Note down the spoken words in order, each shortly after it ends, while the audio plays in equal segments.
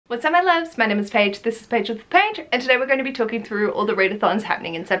What's up my loves, my name is Paige, this is Paige with the Page, and today we're going to be talking through all the readathons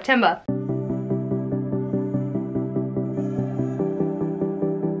happening in September.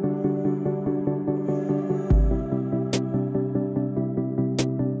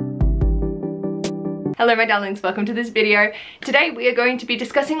 Hello my darlings, welcome to this video. Today we are going to be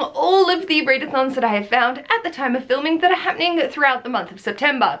discussing all of the readathons that I have found at the time of filming that are happening throughout the month of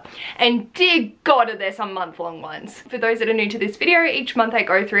September. And dear God, are there some month-long ones. For those that are new to this video, each month I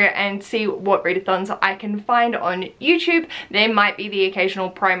go through and see what readathons I can find on YouTube. There might be the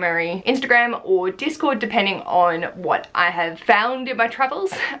occasional primary Instagram or Discord depending on what I have found in my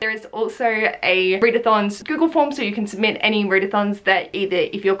travels. There is also a readathons Google form so you can submit any readathons that either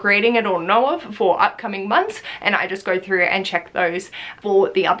if you're creating it or know of for upcoming months, and I just go through and check those for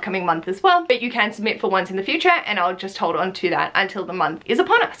the upcoming month as well. But you can submit for ones in the future and I'll just hold on to that until the month is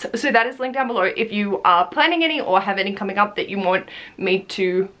upon us. So that is linked down below if you are planning any or have any coming up that you want me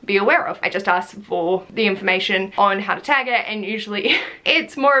to be aware of. I just ask for the information on how to tag it, and usually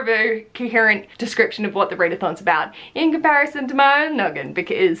it's more of a coherent description of what the readathon's about in comparison to my own noggin,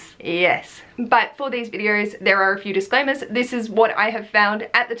 because yes. But for these videos, there are a few disclaimers. This is what I have found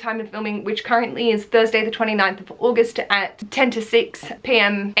at the time of filming, which currently is Thursday the 29th of August at 10 to 6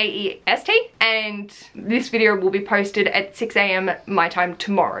 p.m. AEST. And this video will be posted at 6 a.m. my time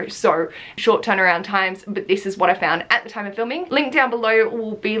tomorrow. So short turnaround times, but this is what I found at the time of filming. Linked down below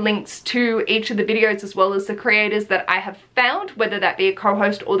will be links to each of the videos as well as the creators that I have found, whether that be a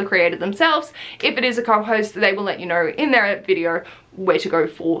co-host or the creator themselves. If it is a co-host, they will let you know in their video where to go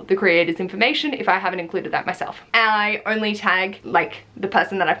for the creator's information if I haven't included that myself. I only tag like the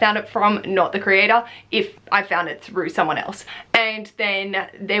person that I found it from, not the creator, if I found it through someone else. And then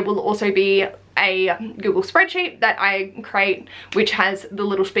there will also be a Google spreadsheet that I create which has the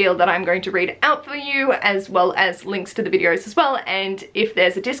little spiel that I'm going to read out for you, as well as links to the videos as well. And if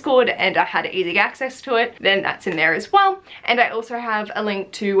there's a Discord and I had easy access to it, then that's in there as well. And I also have a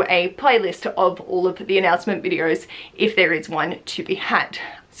link to a playlist of all of the announcement videos if there is one to be had.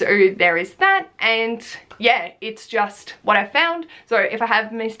 So there is that, and yeah, it's just what I found. So if I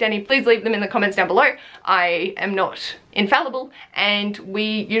have missed any, please leave them in the comments down below. I am not infallible, and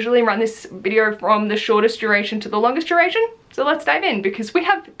we usually run this video from the shortest duration to the longest duration. So let's dive in, because we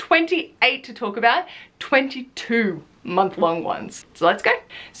have 28 to talk about, 22 month-long ones. So let's go.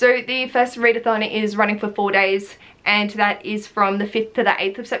 So the first readathon is running for 4 days, and that is from the 5th to the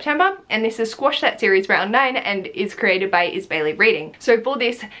 8th of September, and this is Squash That Series Round 9 and is created by Is Bailey Reading. So for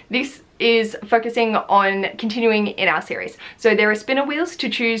this is focusing on continuing in our series. So there are spinner wheels to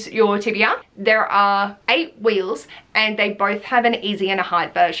choose your TBR. There are 8 wheels and they both have an easy and a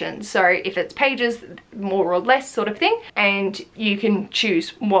hard version. So if it's pages, more or less sort of thing, and you can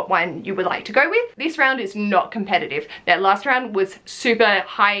choose what one you would like to go with. This round is not competitive. That last round was super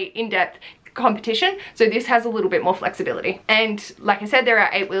high in-depth competition, so this has a little bit more flexibility. And like I said, there are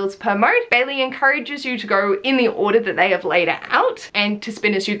 8 wheels per mode. Bailey encourages you to go in the order that they have laid it out and to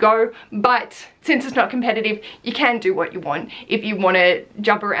spin as you go, but since it's not competitive, you can do what you want. If you want to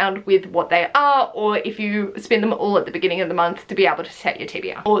jump around with what they are, or if you spin them all at the beginning of the month to be able to set your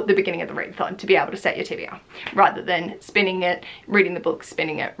TBR, or the beginning of the readathon to be able to set your TBR, rather than spinning it, reading the book,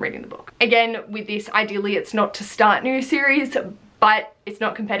 spinning it, reading the book. Again, with this, ideally it's not to start new series, but it's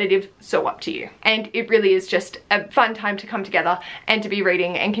not competitive, so up to you. And it really is just a fun time to come together and to be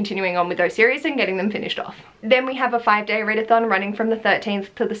reading and continuing on with those series and getting them finished off. Then we have a 5-day readathon running from the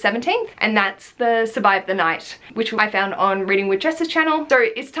 13th to the 17th, and that's the Survive the Night, which I found on Reading with Jess's channel. So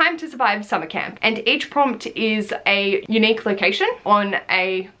it's time to survive summer camp, and each prompt is a unique location on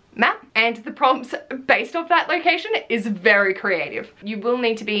a map, and the prompts based off that location is very creative. You will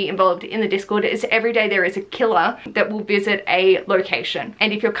need to be involved in the Discord, as every day there is a killer that will visit a location,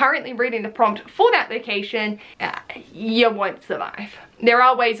 and if you're currently reading the prompt for that location, you won't survive. There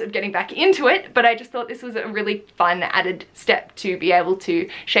are ways of getting back into it, but I just thought this was a really fun added step to be able to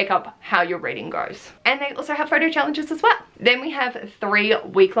shake up how your reading goes. And they also have photo challenges as well. Then we have 3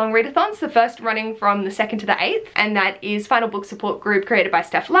 week-long readathons, the first running from the 2nd to the 8th, and that is Final Book Support Group created by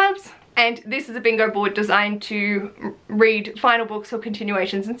Steph Loves. And this is a bingo board designed to read final books or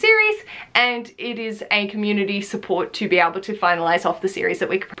continuations in series, and it is a community support to be able to finalize off the series that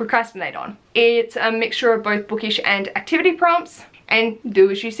we procrastinate on. It's a mixture of both bookish and activity prompts, and do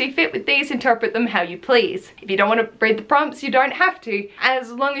as you see fit with these, interpret them how you please. If you don't want to read the prompts, you don't have to.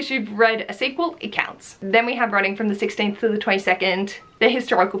 As long as you've read a sequel, it counts. Then we have running from the 16th to the 22nd, the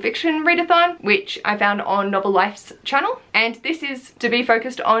historical fiction readathon, which I found on Novel Life's channel. And this is to be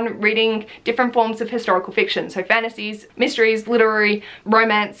focused on reading different forms of historical fiction. So fantasies, mysteries, literary,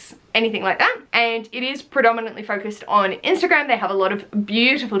 romance, anything like that. And it is predominantly focused on Instagram. They have a lot of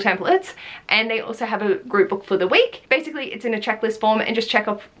beautiful templates, and they also have a group book for the week. Basically, it's in a checklist form, and just check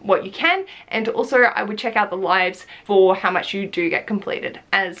off what you can. And also I would check out the lives for how much you do get completed,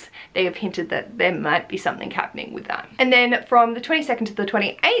 as they have hinted that there might be something happening with that. And then from the 22nd to the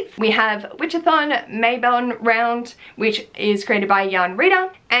 28th, we have Witchathon Mayborn Round, which is created by Yarn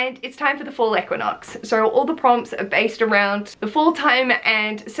Reader, and it's time for the fall equinox. So all the prompts are based around the fall time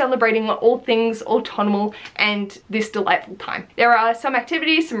and celebrating all things autumnal and this delightful time. There are some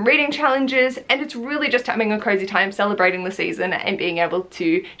activities, some reading challenges, and it's really just having a cozy time celebrating the season and being able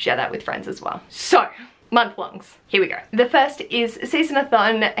to share that with friends as well. So, month-longs. Here we go. The first is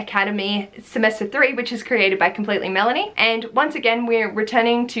Seasonathon Academy Semester 3, which is created by Completely Melanie. And once again, we're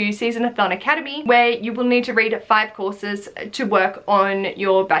returning to Seasonathon Academy, where you will need to read 5 courses to work on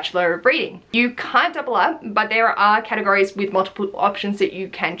your Bachelor of Reading. You can't double up, but there are categories with multiple options that you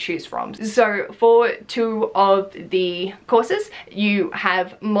can choose from. So for 2 of the courses, you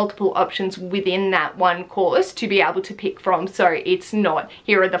have multiple options within that one course to be able to pick from. So it's not,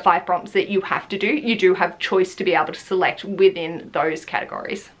 here are the 5 prompts that you have to do. You do have choice to be able to select within those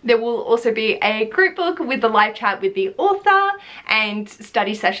categories. There will also be a group book with the live chat with the author and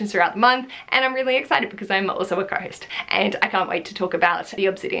study sessions throughout the month, and I'm really excited because I'm also a co-host and I can't wait to talk about the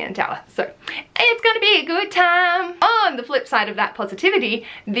Obsidian Tower. So it's gonna be a good time. On the flip side of that positivity,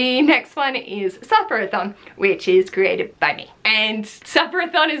 the next one is Slayerfest, which is created by me. And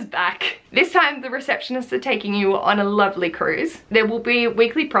Slayerfest is back. This time the receptionists are taking you on a lovely cruise. There will be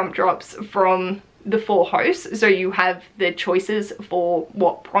weekly prompt drops from the 4 hosts, so you have the choices for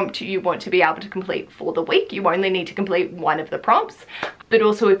what prompt you want to be able to complete for the week. You only need to complete 1 of the prompts, but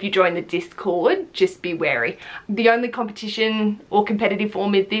also if you join the Discord, just be wary. The only competition or competitive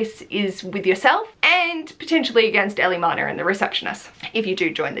form of this is with yourself and potentially against Ellie Marner and the receptionist if you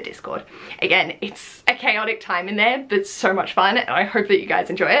do join the Discord. Again, it's a chaotic time in there, but so much fun, and I hope that you guys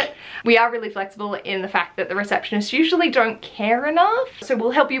enjoy it. We are really flexible in the fact that the receptionists usually don't care enough, so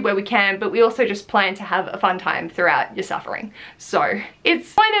we'll help you where we can, but we also just plan to have a fun time throughout your suffering. So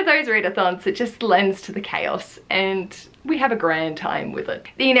it's one of those readathons that just lends to the chaos, and we have a grand time with it.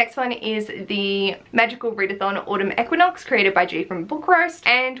 The next one is the Magical Readathon Autumn Equinox, created by G from Book Roast,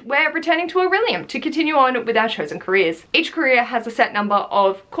 and we're returning to Aurelium to continue on with our chosen careers. Each career has a set number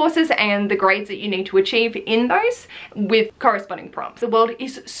of courses and the grades that you need to achieve in those with corresponding prompts. The world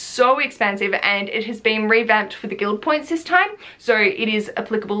is so expansive and it has been revamped for the guild points this time, so it is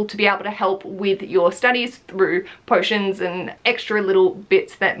applicable to be able to help with your studies through potions and extra little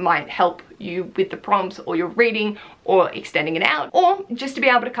bits that might help you with the prompts or your reading or extending it out, or just to be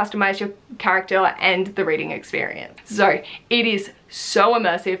able to customize your character and the reading experience. So it is so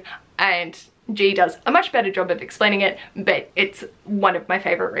immersive, and G does a much better job of explaining it, but it's one of my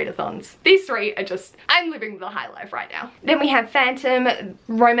favorite readathons. These 3 are just, I'm living the high life right now. Then we have Phantom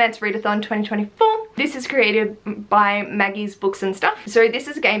Romance Readathon 2024. This is created by Maggie's Books and Stuff. So this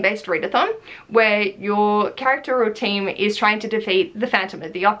is a game-based readathon where your character or team is trying to defeat the Phantom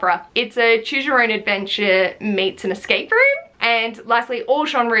of the Opera. It's a choose your own adventure meets an escape room. And lastly, all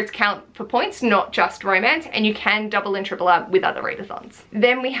genres count for points, not just romance, and you can double and triple up with other readathons.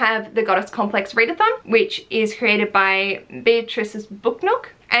 Then we have the Goddess Complex Readathon, which is created by Beatrice's Book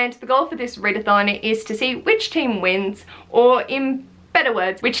Nook. And the goal for this readathon is to see which team wins, or in better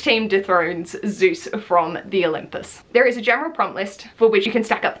words, which team dethrones Zeus from the Olympus. There is a general prompt list for which you can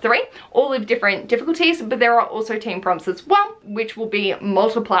stack up 3, all of different difficulties, but there are also team prompts as well, which will be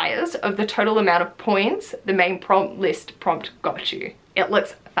multipliers of the total amount of points the main prompt list prompt got you. It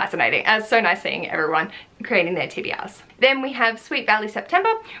looks fascinating. It's so nice seeing everyone creating their TBRs. Then we have Sweet Valley September,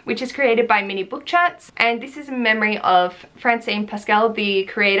 which is created by Mini Book Chats, and this is in memory of Francine Pascal, the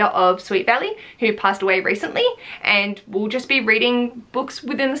creator of Sweet Valley, who passed away recently, and we'll just be reading books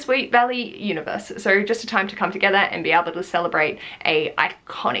within the Sweet Valley universe. So just a time to come together and be able to celebrate a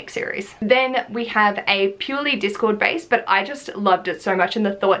iconic series. Then we have a purely Discord based, but I just loved it so much and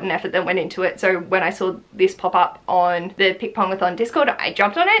the thought and effort that went into it. So when I saw this pop up on the Pick Pongathon Discord, I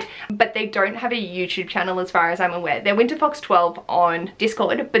jumped on it, but they don't have a YouTube channel as far as I'm aware. They're Winterfox 12 on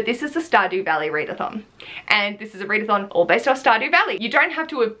Discord, but this is the Stardew Valley Readathon. And this is a readathon all based off Stardew Valley. You don't have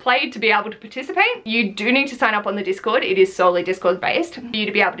to have played to be able to participate. You do need to sign up on the Discord. It is solely Discord based for you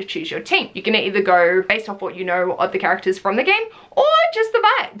to be able to choose your team. You can either go based off what you know of the characters from the game, or just the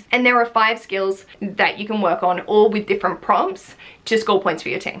vibes. And there are 5 skills that you can work on, all with different prompts to score points for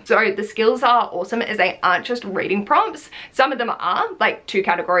your team. So the skills are awesome as they aren't just reading prompts. Some of them are, like 2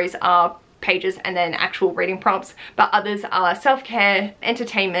 categories are pages and then actual reading prompts, but others are self-care,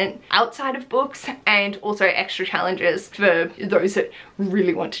 entertainment, outside of books, and also extra challenges for those that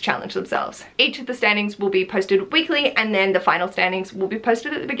really want to challenge themselves. Each of the standings will be posted weekly, and then the final standings will be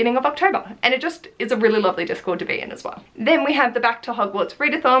posted at the beginning of October, and it just is a really lovely Discord to be in as well. Then we have the Back to Hogwarts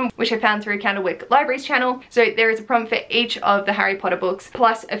Readathon, which I found through Candlewick Libraries channel. So there is a prompt for each of the Harry Potter books,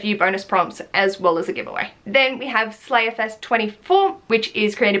 plus a few bonus prompts as well as a giveaway. Then we have Slayerfest 24, which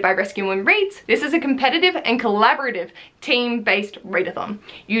is created by Rescue and Reads. This is a competitive and collaborative team-based readathon.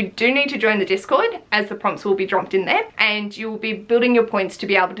 You do need to join the Discord, as the prompts will be dropped in there, and you will be building your points to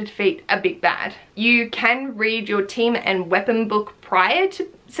be able to defeat a big bad. You can read your team and weapon book prior to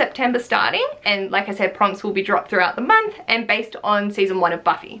September starting, and like I said, prompts will be dropped throughout the month and based on season 1 of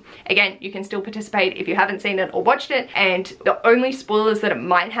Buffy. Again, you can still participate if you haven't seen it or watched it, and the only spoilers that it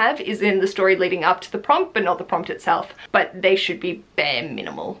might have is in the story leading up to the prompt, but not the prompt itself, but they should be bare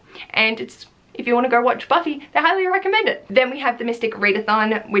minimal. And it's, if you want to go watch Buffy, I highly recommend it. Then we have the Mystic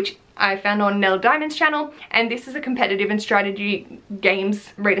Readathon, which I found on Nell Diamond's channel, and this is a competitive and strategy games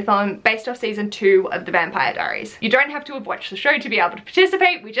readathon based off season 2 of The Vampire Diaries. You don't have to have watched the show to be able to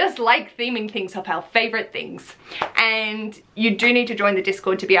participate, we just like theming things off our favourite things. And you do need to join the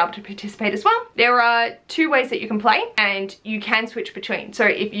Discord to be able to participate as well. There are 2 ways that you can play, and you can switch between. So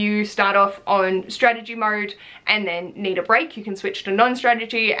if you start off on strategy mode and then need a break, you can switch to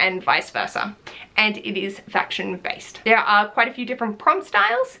non-strategy and vice versa. And it is faction based. There are quite a few different prompt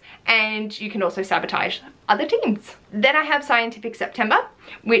styles, and you can also sabotage other teams. Then I have Scientific September,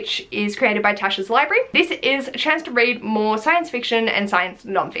 which is created by Tasha's Library. This is a chance to read more science fiction and science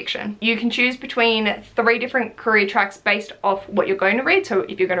non-fiction. You can choose between 3 different career tracks based off what you're going to read, so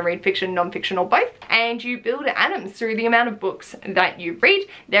if you're going to read fiction, non-fiction, or both, and you build atoms through the amount of books that you read.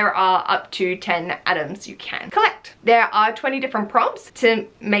 There are up to 10 atoms you can collect. There are 20 different prompts to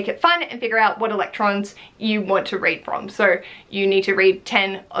make it fun and figure out what electrons you want to read from. So you need to read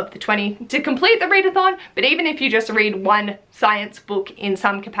 10 of the 20 to complete the readathon, but even if you just read 1 science book in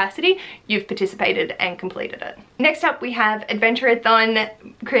some capacity, you've participated and completed it. Next up we have Adventureathon,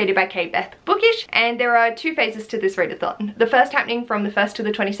 created by Beth Bookish, and there are 2 phases to this readathon. The first happening from the 1st to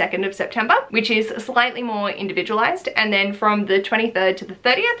the 22nd of September, which is slightly more individualized, and then from the 23rd to the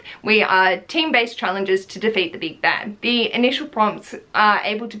 30th, we are team-based challenges to defeat the big bad. The initial prompts are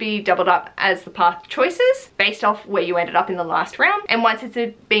able to be doubled up as the path choices based off where you ended up in the last round, and once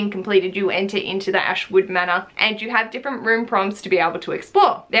it's been completed, you enter into the Ashwood Manor, and you have different room prompts to be able to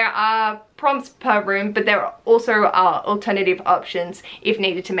explore. There are prompts per room, but there also are alternative options if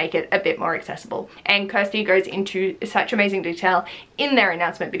needed to make it a bit more accessible. And Kirsty goes into such amazing detail in their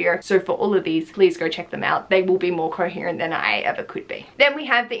announcement video, so for all of these, please go check them out. They will be more coherent than I ever could be. Then we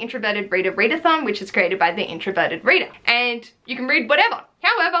have the Introverted Reader Readathon, which is created by the Introverted Reader, and you can read whatever,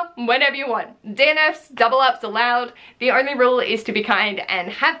 however, whenever you want. DNFs, double ups allowed. The only rule is to be kind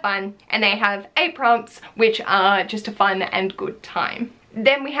and have fun, and they have 8 prompts, which are just a fun and good time.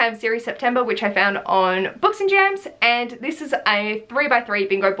 Then we have Series September, which I found on Books and Jams, and this is a 3x3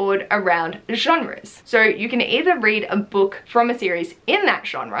 bingo board around genres. So you can either read a book from a series in that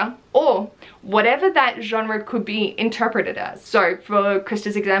genre, or whatever that genre could be interpreted as. So for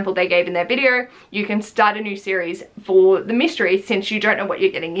Krista's example they gave in their video, you can start a new series for the mystery since you don't know what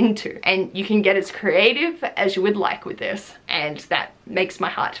you're getting into, and you can get as creative as you would like with this, and that makes my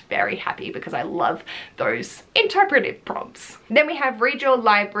heart very happy because I love those interpretive prompts. Then we have Read Your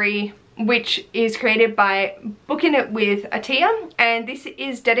Library, which is created by Booking It with Atia, and this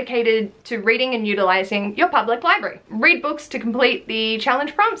is dedicated to reading and utilizing your public library. Read books to complete the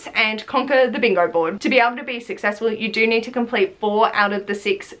challenge prompts and conquer the bingo board. To be able to be successful, you do need to complete 4 out of the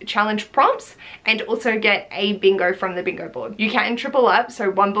 6 challenge prompts and also get a bingo from the bingo board. You can triple up,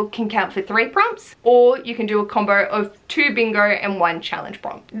 so 1 book can count for 3 prompts, or you can do a combo of 2 bingo and 1 challenge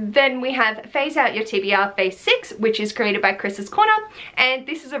prompt. Then we have Phase Out Your TBR Phase 6, which is created by Chris's Corner, and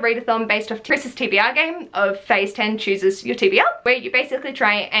this is a readathon based off Chris's TBR game of Phase 10 Chooses Your TBR, where you basically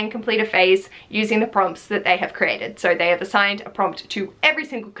try and complete a phase using the prompts that they have created. So they have assigned a prompt to every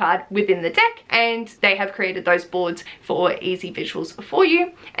single card within the deck, and they have created those boards for easy visuals for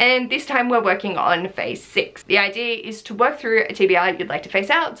you. And this time we're working on Phase 6. The idea is to work through a TBR you'd like to phase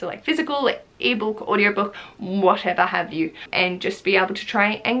out, so like physical, ebook, audiobook, whatever have you, and just be able to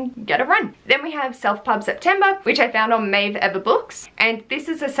try and get a run. Then we have Self-Pub September, which I found on Maeve Ever Books, and this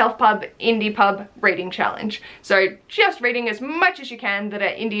is a self-pub indie pub reading challenge. So just reading as much as you can that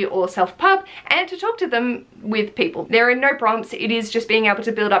are indie or self-pub, and to talk to them with people. There are no prompts, it is just being able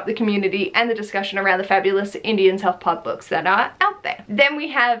to build up the community and the discussion around the fabulous indie and self-pub books that are out there. Then we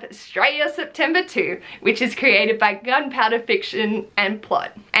have Australia September 2, which is created by Gunpowder Fiction and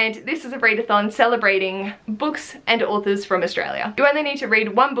Plot, and this is a readathon readathon celebrating books and authors from Australia. You only need to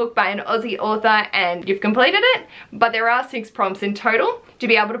read one book by an Aussie author and you've completed it, but there are 6 prompts in total to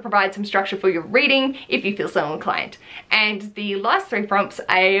be able to provide some structure for your reading if you feel so inclined. And the last 3 prompts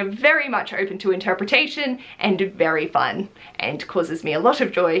are very much open to interpretation and very fun and causes me a lot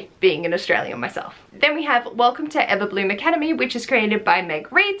of joy being an Australian myself. Then we have Welcome to Everbloom Academy, which is created by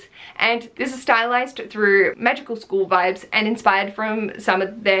Meg Reed, and this is stylized through magical school vibes and inspired from some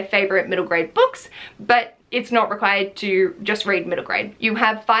of their favorite middle grade books, but it's not required to just read middle grade. You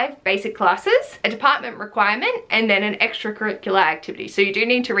have 5 basic classes, a department requirement, and then an extracurricular activity. So you do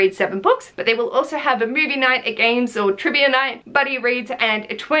need to read 7 books, but they will also have a movie night, a games or trivia night, buddy reads, and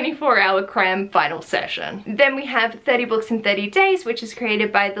a 24-hour cram final session. Then we have 30 books in 30 days, which is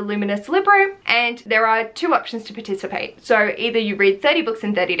created by the Luminous Libro, and there are 2 options to participate. So either you read 30 books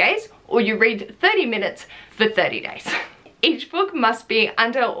in 30 days, or you read 30 minutes for 30 days. Each book must be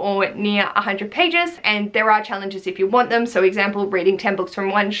under or near 100 pages, and there are challenges if you want them. So example, reading 10 books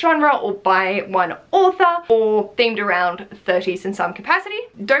from one genre or by one author, or themed around 30s in some capacity.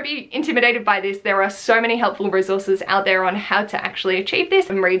 Don't be intimidated by this. There are so many helpful resources out there on how to actually achieve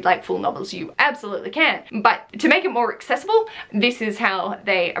this and read like full novels. You absolutely can. But to make it more accessible, this is how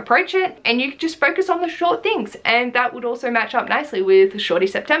they approach it, and you can just focus on the short things, and that would also match up nicely with Shorty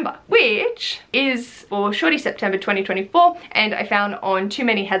September, which is for Shorty September 2024. And I found on Too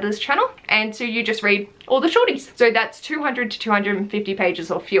Many Headlers channel, and so you just read all the shorties. So that's 200 to 250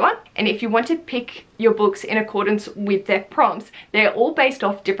 pages or fewer. And if you want to pick your books in accordance with their prompts, they're all based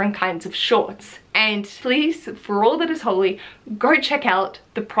off different kinds of shorts. And please, for all that is holy, go check out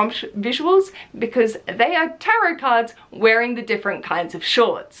the prompt visuals, because they are tarot cards wearing the different kinds of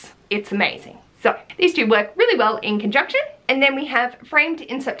shorts. It's amazing. So these 2 work really well in conjunction. And then we have Framed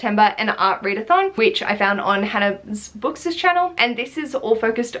in September, an art readathon, which I found on Hannah's Books' channel. And this is all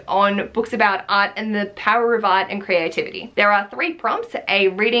focused on books about art and the power of art and creativity. There are 3 prompts, a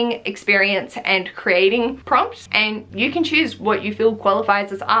reading, experience, and creating prompt. And you can choose what you feel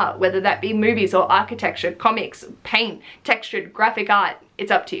qualifies as art, whether that be movies or architecture, comics, paint, textured, graphic art.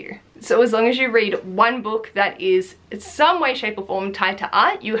 It's up to you. So as long as you read 1 book that is in some way, shape or form tied to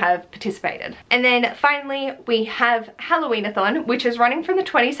art, you have participated. And then finally, we have Halloweenathon, which is running from the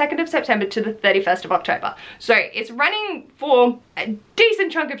 22nd of September to the 31st of October. So it's running for a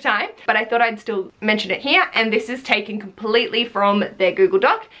decent chunk of time, but I thought I'd still mention it here. And this is taken completely from their Google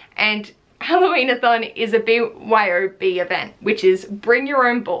Doc, and Halloweenathon is a BYOB event, which is bring your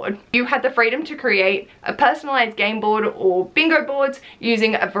own board. You have the freedom to create a personalized game board or bingo boards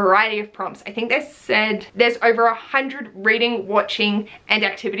using a variety of prompts. I think they said there's over 100 reading, watching, and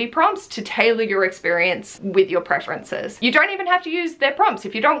activity prompts to tailor your experience with your preferences. You don't even have to use their prompts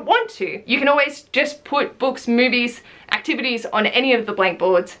if you don't want to. You can always just put books, movies, activities on any of the blank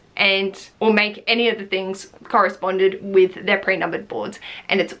boards, and or make any of the things corresponded with their pre-numbered boards.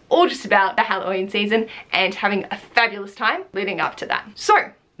 And it's all just about the Halloween season and having a fabulous time leading up to that.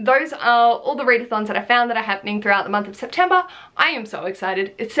 So those are all the readathons that I found that are happening throughout the month of September. I am so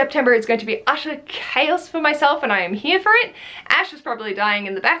excited. September is going to be utter chaos for myself, and I am here for it. Ash is probably dying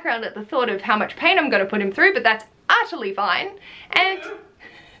in the background at the thought of how much pain I'm going to put him through, but that's utterly fine. And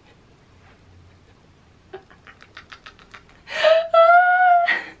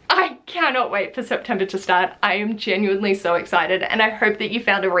I cannot wait for September to start. I am genuinely so excited, and I hope that you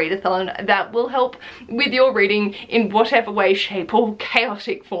found a readathon that will help with your reading in whatever way, shape or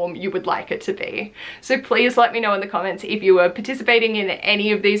chaotic form you would like it to be. So please let me know in the comments if you are participating in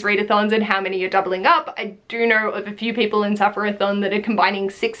any of these readathons and how many you're doubling up. I do know of a few people in Suffer-a-thon that are combining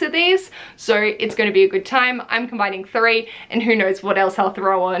 6 of these, so it's going to be a good time. I'm combining 3, and who knows what else I'll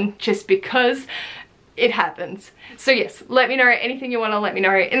throw on just because it happens. So yes, let me know anything you want to let me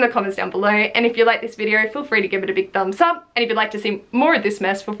know in the comments down below. And if you like this video, feel free to give it a big thumbs up. And if you'd like to see more of this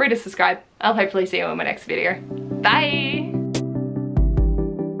mess, feel free to subscribe. I'll hopefully see you in my next video. Bye!